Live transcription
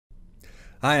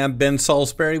Hi, I'm Ben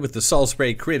Salisbury with the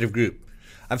Salisbury Creative Group.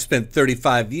 I've spent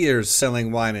 35 years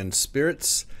selling wine and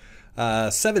spirits.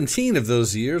 17 of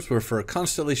those years were for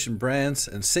Constellation Brands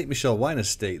and St. Michel Wine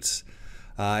Estates.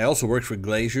 I also worked for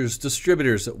Glazier's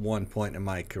Distributors at one point in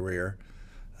my career.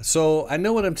 So I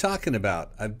know what I'm talking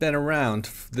about. I've been around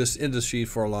this industry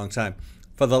for a long time.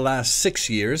 For the last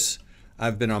 6 years,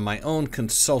 I've been on my own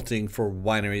consulting for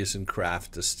wineries and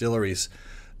craft distilleries.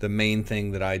 The main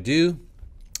thing that I do,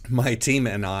 my team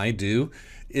and I do,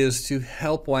 is to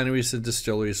help wineries and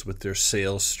distilleries with their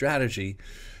sales strategy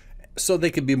so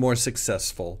they can be more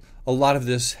successful. A lot of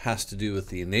this has to do with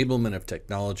the enablement of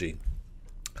technology.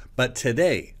 But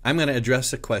today, I'm going to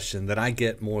address a question that I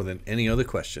get more than any other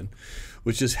question,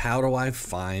 which is how do I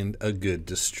find a good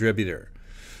distributor?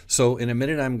 So in a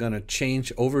minute, I'm going to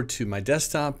change over to my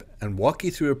desktop and walk you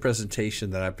through a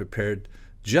presentation that I prepared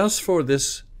just for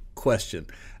this question.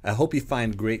 I hope you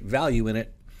find great value in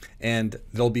it. And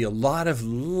there'll be a lot of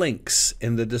links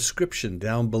in the description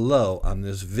down below on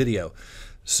this video.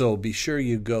 So be sure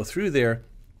you go through there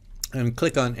and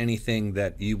click on anything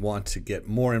that you want to get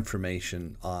more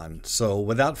information on. So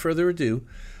without further ado,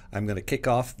 I'm going to kick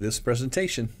off this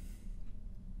presentation.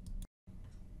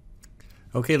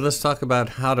 Okay, let's talk about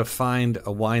how to find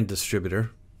a wine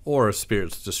distributor or a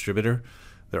spirits distributor.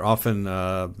 They're often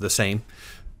the same.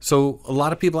 So a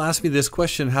lot of people ask me this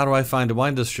question, how do I find a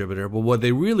wine distributor? Well, what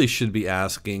they really should be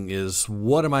asking is,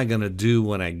 what am I going to do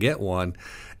when I get one?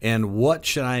 And what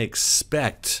should I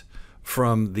expect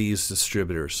from these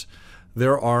distributors?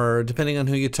 There are, depending on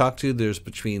who you talk to, there's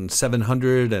between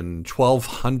 700 and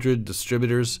 1,200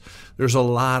 distributors. There's a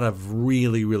lot of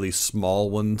really, really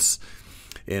small ones.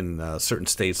 In certain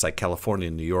states like California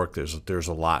and New York, there's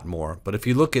a lot more. But if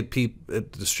you look at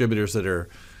distributors that are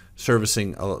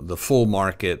servicing the full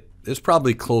market, is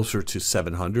probably closer to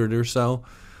 700 or so,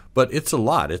 but it's a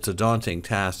lot. It's a daunting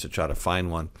task to try to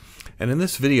find one. And in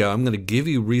this video, I'm going to give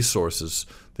you resources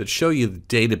that show you the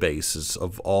databases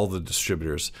of all the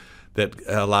distributors that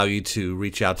allow you to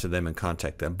reach out to them and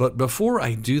contact them. But before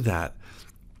I do that,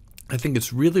 I think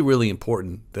it's really, really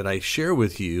important that I share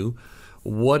with you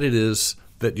what it is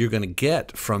that you're going to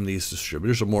get from these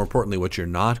distributors, or more importantly, what you're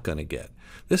not going to get.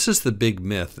 This is the big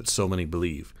myth that so many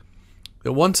believe.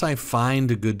 That once I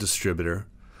find a good distributor,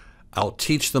 I'll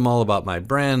teach them all about my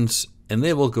brands, and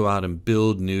they will go out and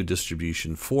build new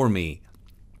distribution for me.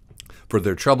 For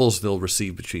their troubles, they'll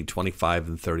receive between 25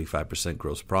 and 35%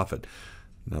 gross profit.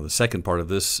 Now, the second part of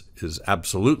this is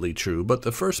absolutely true, but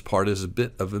the first part is a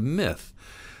bit of a myth.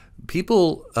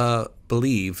 People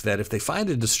believe that if they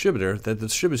find a distributor, that the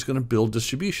distributor is going to build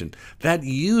distribution. That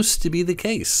used to be the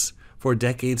case. For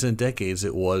decades and decades,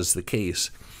 it was the case.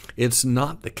 It's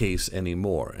not the case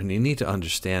anymore, and you need to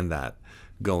understand that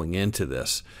going into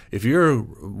this. If you're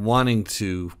wanting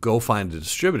to go find a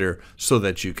distributor so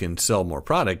that you can sell more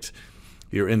product,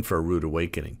 you're in for a rude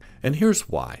awakening. And here's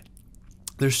why.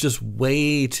 There's just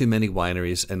way too many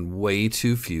wineries and way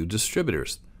too few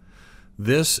distributors.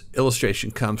 This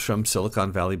illustration comes from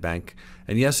Silicon Valley Bank,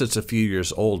 and yes, it's a few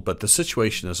years old, but the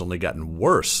situation has only gotten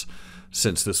worse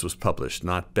since this was published,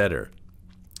 not better.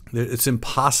 It's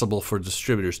impossible for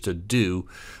distributors to do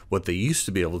what they used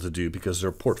to be able to do because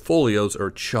their portfolios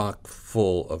are chock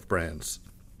full of brands.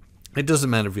 It doesn't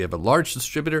matter if you have a large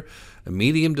distributor, a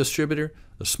medium distributor,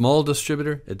 a small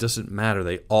distributor. It doesn't matter.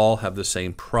 They all have the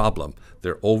same problem.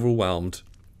 They're overwhelmed.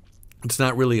 It's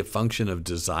not really a function of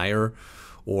desire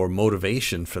or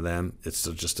motivation for them. It's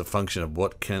just a function of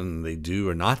what can they do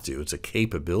or not do. It's a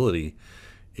capability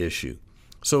issue.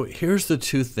 So here's the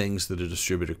two things that a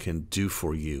distributor can do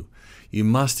for you. You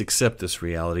must accept this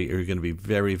reality or you're going to be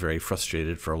very, very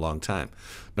frustrated for a long time.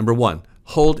 Number one,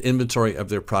 hold inventory of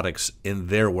their products in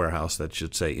their warehouse. That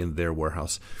should say in their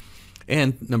warehouse.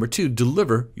 And number two,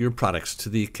 deliver your products to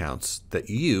the accounts that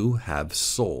you have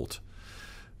sold.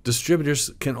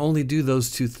 Distributors can only do those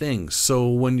two things. So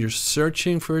when you're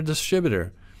searching for a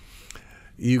distributor,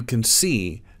 you can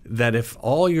see that if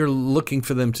all you're looking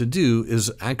for them to do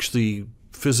is actually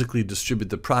physically distribute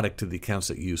the product to the accounts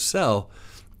that you sell,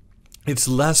 it's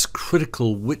less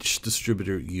critical which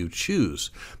distributor you choose,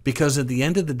 because at the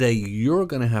end of the day, you're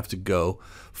going to have to go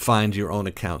find your own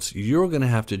accounts. You're going to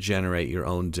have to generate your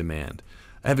own demand.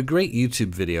 I have a great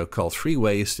YouTube video called 3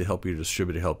 Ways to Help Your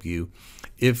Distributor Help You.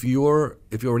 If you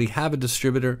already have a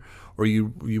distributor or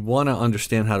you want to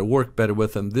understand how to work better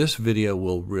with them, this video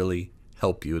will really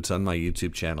help you. It's on my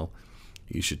YouTube channel.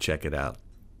 You should check it out.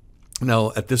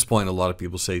 Now, at this point, a lot of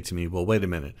people say to me, well, wait a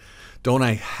minute. Don't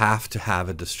I have to have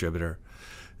a distributor?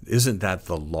 Isn't that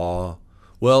the law?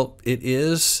 Well, it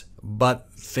is,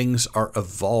 but things are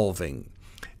evolving.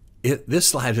 This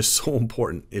slide is so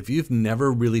important. If you've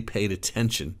never really paid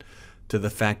attention to the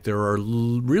fact there are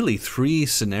really 3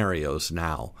 scenarios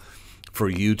now for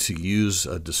you to use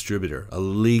a distributor, a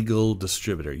legal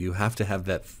distributor. You have to have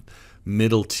that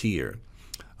middle tier.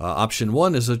 Option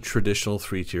 1 is a traditional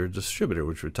 3-tier distributor,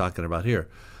 which we're talking about here.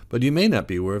 But you may not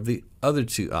be aware of the other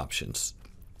 2 options.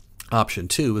 Option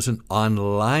 2 is an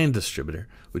online distributor,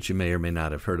 which you may or may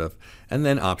not have heard of. And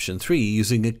then option 3,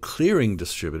 using a clearing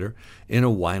distributor in a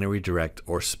winery direct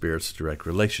or spirits direct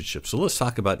relationship. So let's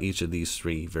talk about each of these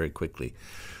 3 very quickly.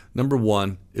 Number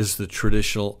 1 is the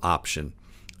traditional option.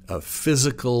 A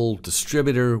physical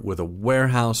distributor with a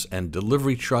warehouse and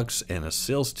delivery trucks and a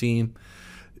sales team.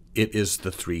 It is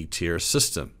the 3-tier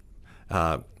system.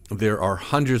 There are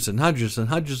hundreds and hundreds and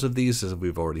hundreds of these, as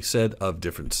we've already said, of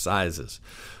different sizes.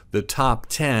 The top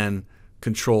 10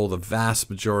 control the vast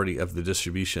majority of the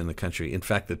distribution in the country. In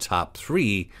fact, the top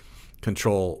 3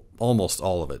 control almost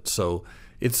all of it. So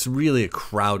it's really a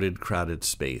crowded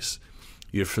space.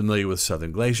 You're familiar with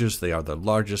Southern Glaciers. They are the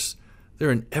largest.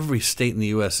 They're in every state in the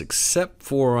U.S. except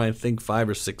for, I think, 5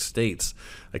 or 6 states.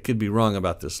 I could be wrong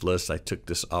about this list. I took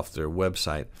this off their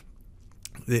website.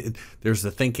 There's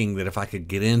the thinking that if I could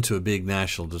get into a big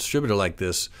national distributor like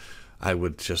this, I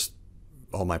would just,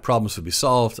 all my problems would be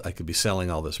solved. I could be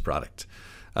selling all this product.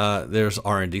 There's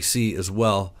RNDC as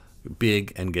well,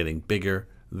 big and getting bigger.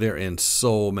 They're in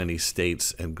so many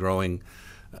states and growing.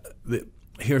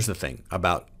 Here's the thing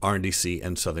about RNDC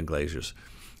and Southern Glaciers.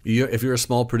 If you're a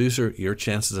small producer, your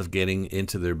chances of getting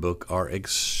into their book are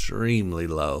extremely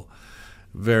low.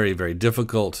 Very, very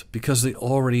difficult because they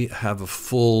already have a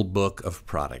full book of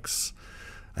products.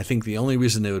 I think the only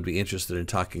reason they would be interested in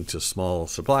talking to a small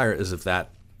supplier is if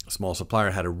that small supplier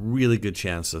had a really good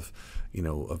chance of,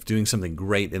 of doing something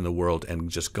great in the world and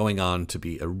just going on to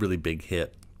be a really big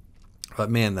hit. But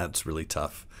man, that's really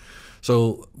tough.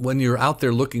 So when you're out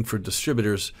there looking for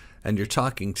distributors and you're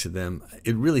talking to them,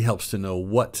 it really helps to know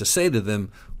what to say to them,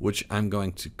 which I'm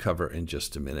going to cover in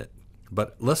just a minute.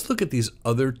 But let's look at these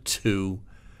other 2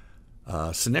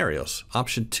 scenarios.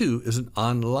 Option 2 is an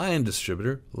online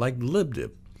distributor like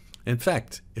LibDib. In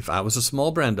fact, if I was a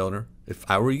small brand owner, if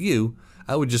I were you,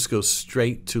 I would just go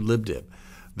straight to LibDib.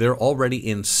 They're already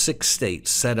in 6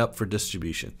 states set up for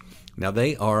distribution. Now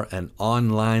they are an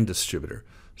online distributor,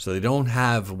 so they don't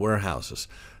have warehouses.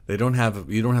 You don't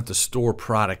have to store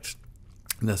product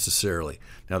necessarily.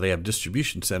 Now they have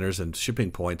distribution centers and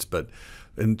shipping points, but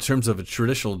in terms of a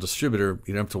traditional distributor,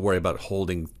 you don't have to worry about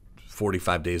holding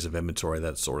 45 days of inventory,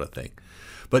 that sort of thing.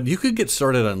 But you could get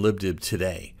started on LibDib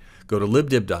today. Go to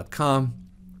libdib.com,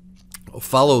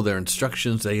 follow their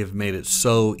instructions. They have made it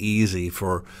so easy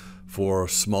for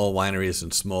small wineries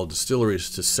and small distilleries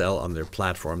to sell on their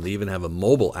platform. They even have a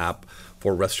mobile app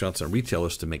for restaurants and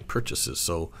retailers to make purchases.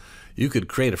 So you could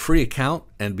create a free account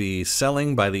and be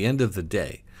selling by the end of the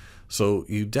day. So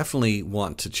you definitely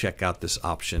want to check out this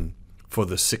option for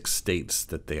the 6 states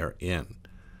that they are in.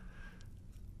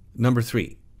 Number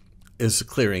 3 is a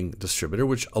clearing distributor,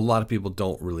 which a lot of people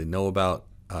don't really know about.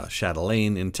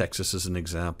 Chatelaine in Texas is an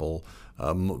example.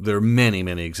 There are many,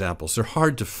 many examples. They're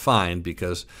hard to find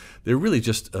because they're really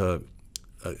just a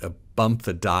bump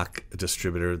the dock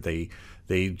distributor.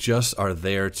 They just are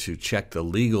there to check the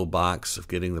legal box of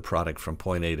getting the product from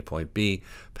point A to point B,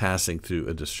 passing through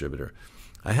a distributor.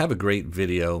 I have a great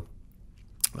video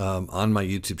on my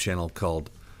YouTube channel called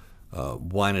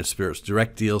Wine and Spirits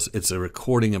Direct Deals. It's a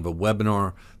recording of a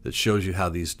webinar that shows you how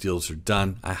these deals are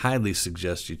done. I highly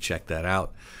suggest you check that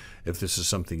out if this is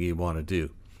something you want to do.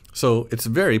 So it's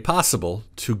very possible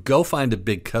to go find a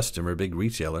big customer, a big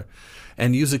retailer,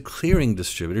 and use a clearing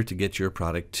distributor to get your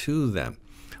product to them.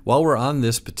 While we're on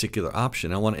this particular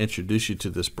option, I want to introduce you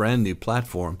to this brand new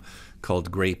platform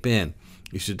called Grape In.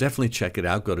 You should definitely check it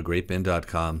out. Go to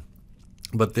grapein.com.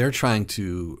 But they're trying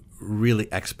to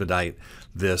really expedite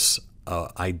this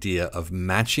idea of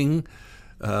matching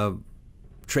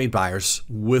trade buyers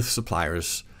with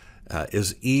suppliers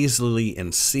as easily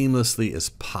and seamlessly as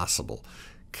possible.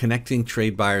 Connecting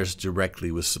trade buyers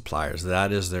directly with suppliers.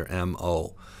 That is their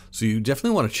MO. So you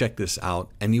definitely want to check this out,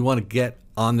 and you want to get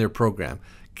on their program.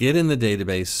 Get in the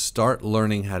database, start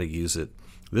learning how to use it.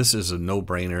 This is a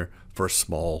no-brainer for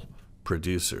small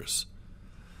producers.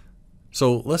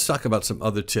 So let's talk about some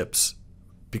other tips,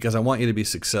 because I want you to be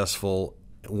successful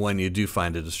when you do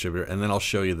find a distributor, and then I'll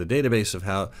show you the database of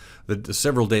how the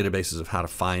several databases of how to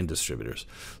find distributors.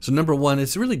 So number 1,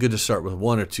 it's really good to start with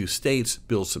 1 or 2 states,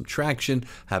 build some traction,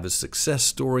 have a success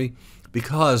story,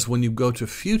 because when you go to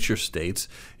future states,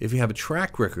 if you have a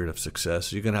track record of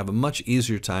success, you're going to have a much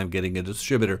easier time getting a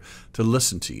distributor to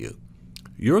listen to you.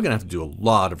 you're going to have to do a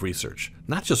lot of research,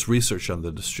 not just research on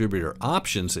the distributor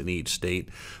options in each state,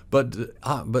 but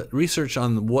research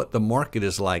on what the market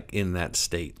is like in that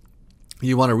state.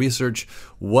 You want to research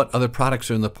what other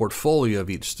products are in the portfolio of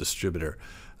each distributor.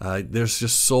 There's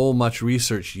just so much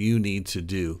research you need to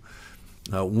do.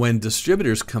 When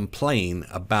distributors complain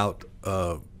about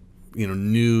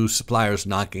new suppliers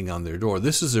knocking on their door,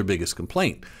 this is their biggest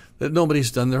complaint, that nobody's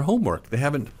done their homework. They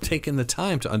haven't taken the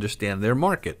time to understand their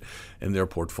market and their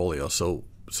portfolio. So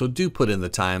do put in the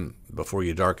time before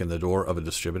you darken the door of a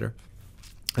distributor.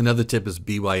 Another tip is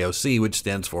BYOC, which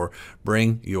stands for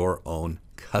Bring Your Own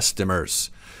Customers.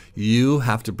 You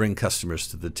have to bring customers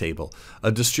to the table.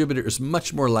 A distributor is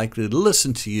much more likely to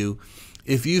listen to you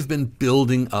if you've been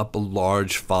building up a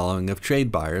large following of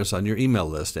trade buyers on your email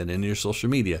list and in your social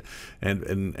media,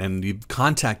 and you've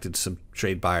contacted some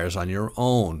trade buyers on your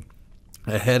own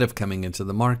ahead of coming into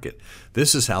the market.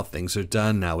 This is how things are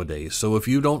done nowadays. So if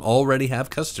you don't already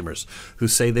have customers who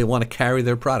say they want to carry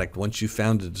their product once you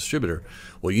found a distributor,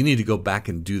 well, you need to go back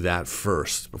and do that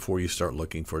first before you start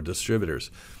looking for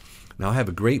distributors. Now, I have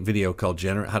a great video called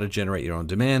How to Generate Your Own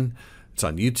Demand. It's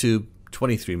on YouTube,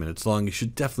 23 minutes long. You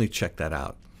should definitely check that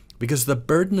out, because the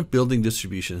burden of building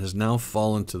distribution has now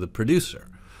fallen to the producer,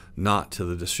 not to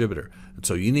the distributor. And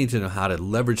so you need to know how to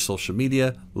leverage social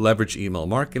media, leverage email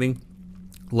marketing,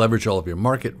 leverage all of your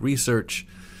market research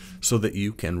so that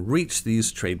you can reach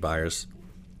these trade buyers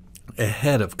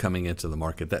ahead of coming into the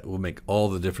market. That will make all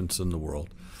the difference in the world.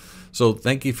 So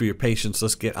thank you for your patience.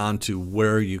 Let's get on to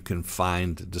where you can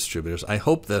find distributors. I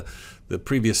hope the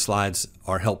previous slides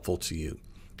are helpful to you,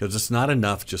 because it's not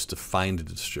enough just to find a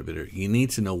distributor. You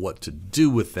need to know what to do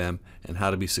with them and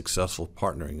how to be successful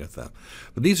partnering with them.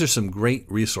 But these are some great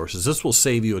resources. This will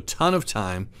save you a ton of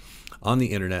time on the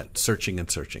internet searching and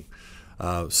searching.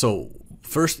 So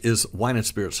first is Wine and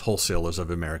Spirits Wholesalers of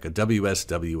America,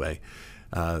 WSWA.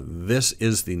 This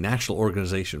is the national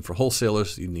organization for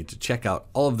wholesalers. You need to check out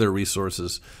all of their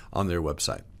resources on their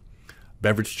website.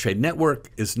 Beverage Trade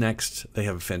Network is next. They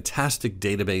have a fantastic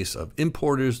database of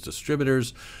importers,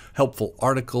 distributors, helpful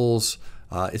articles.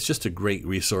 It's just a great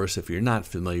resource. If you're not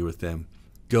familiar with them,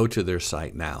 go to their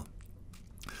site now.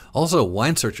 Also,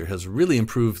 Wine Searcher has really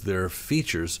improved their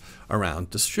features around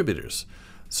distributors.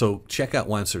 So check out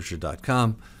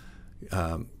winesearcher.com.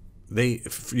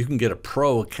 You can get a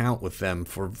pro account with them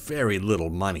for very little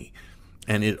money,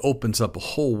 and it opens up a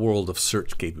whole world of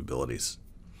search capabilities.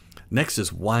 Next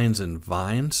is Wines and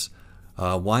Vines.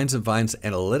 Wines and Vines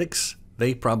Analytics.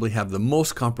 They probably have the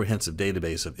most comprehensive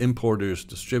database of importers,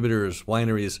 distributors,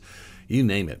 wineries, you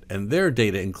name it. And their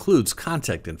data includes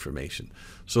contact information.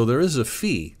 So there is a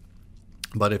fee,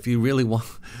 but if you really want,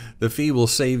 the fee will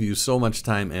save you so much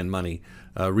time and money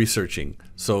researching.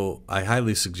 So I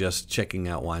highly suggest checking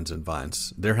out Wines and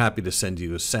Vines. They're happy to send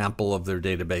you a sample of their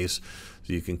database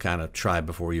so you can kind of try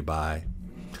before you buy.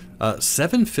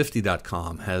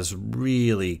 750.com has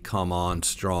really come on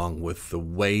strong with the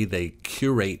way they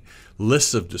curate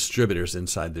lists of distributors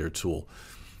inside their tool.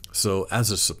 So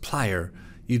as a supplier,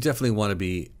 you definitely want to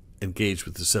be engaged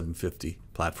with the 750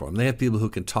 platform. They have people who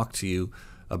can talk to you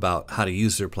about how to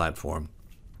use their platform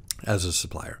as a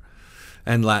supplier.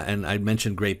 And I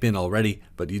mentioned Great Bin already,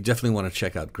 but you definitely want to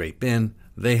check out Great Bin.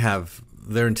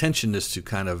 Their intention is to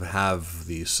kind of have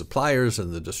the suppliers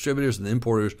and the distributors and the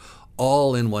importers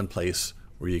all in one place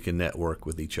where you can network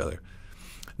with each other.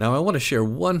 Now, I want to share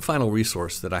one final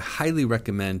resource that I highly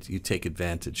recommend you take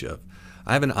advantage of.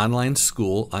 I have an online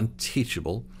school on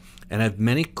Teachable, and I have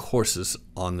many courses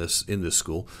on this in this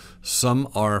school. Some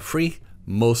are free,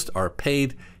 most are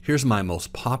paid. Here's my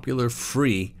most popular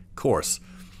free course,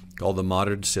 called the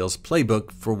Modern Sales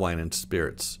Playbook for Wine and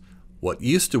Spirits. What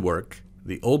used to work,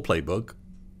 the old playbook,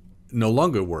 no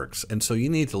longer works, and so you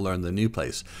need to learn the new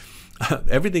place.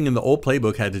 Everything in the old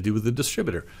playbook had to do with the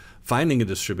distributor, finding a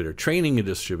distributor, training a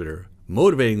distributor,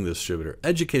 motivating the distributor,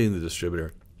 educating the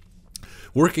distributor,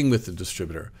 working with the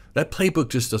distributor. That playbook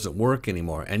just doesn't work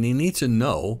anymore, and you need to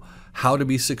know how to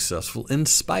be successful in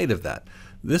spite of that.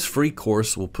 This free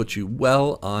course will put you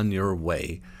well on your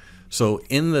way. So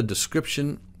in the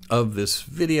description of this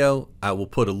video, I will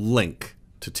put a link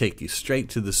to take you straight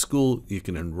to the school you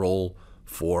can enroll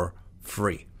for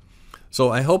free. So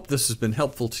I hope this has been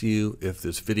helpful to you. If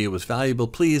this video was valuable,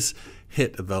 please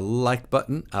hit the like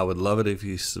button. I would love it if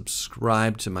you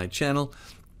subscribe to my channel.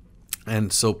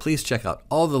 And so please check out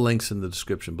all the links in the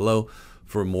description below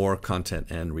for more content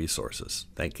and resources.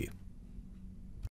 Thank you.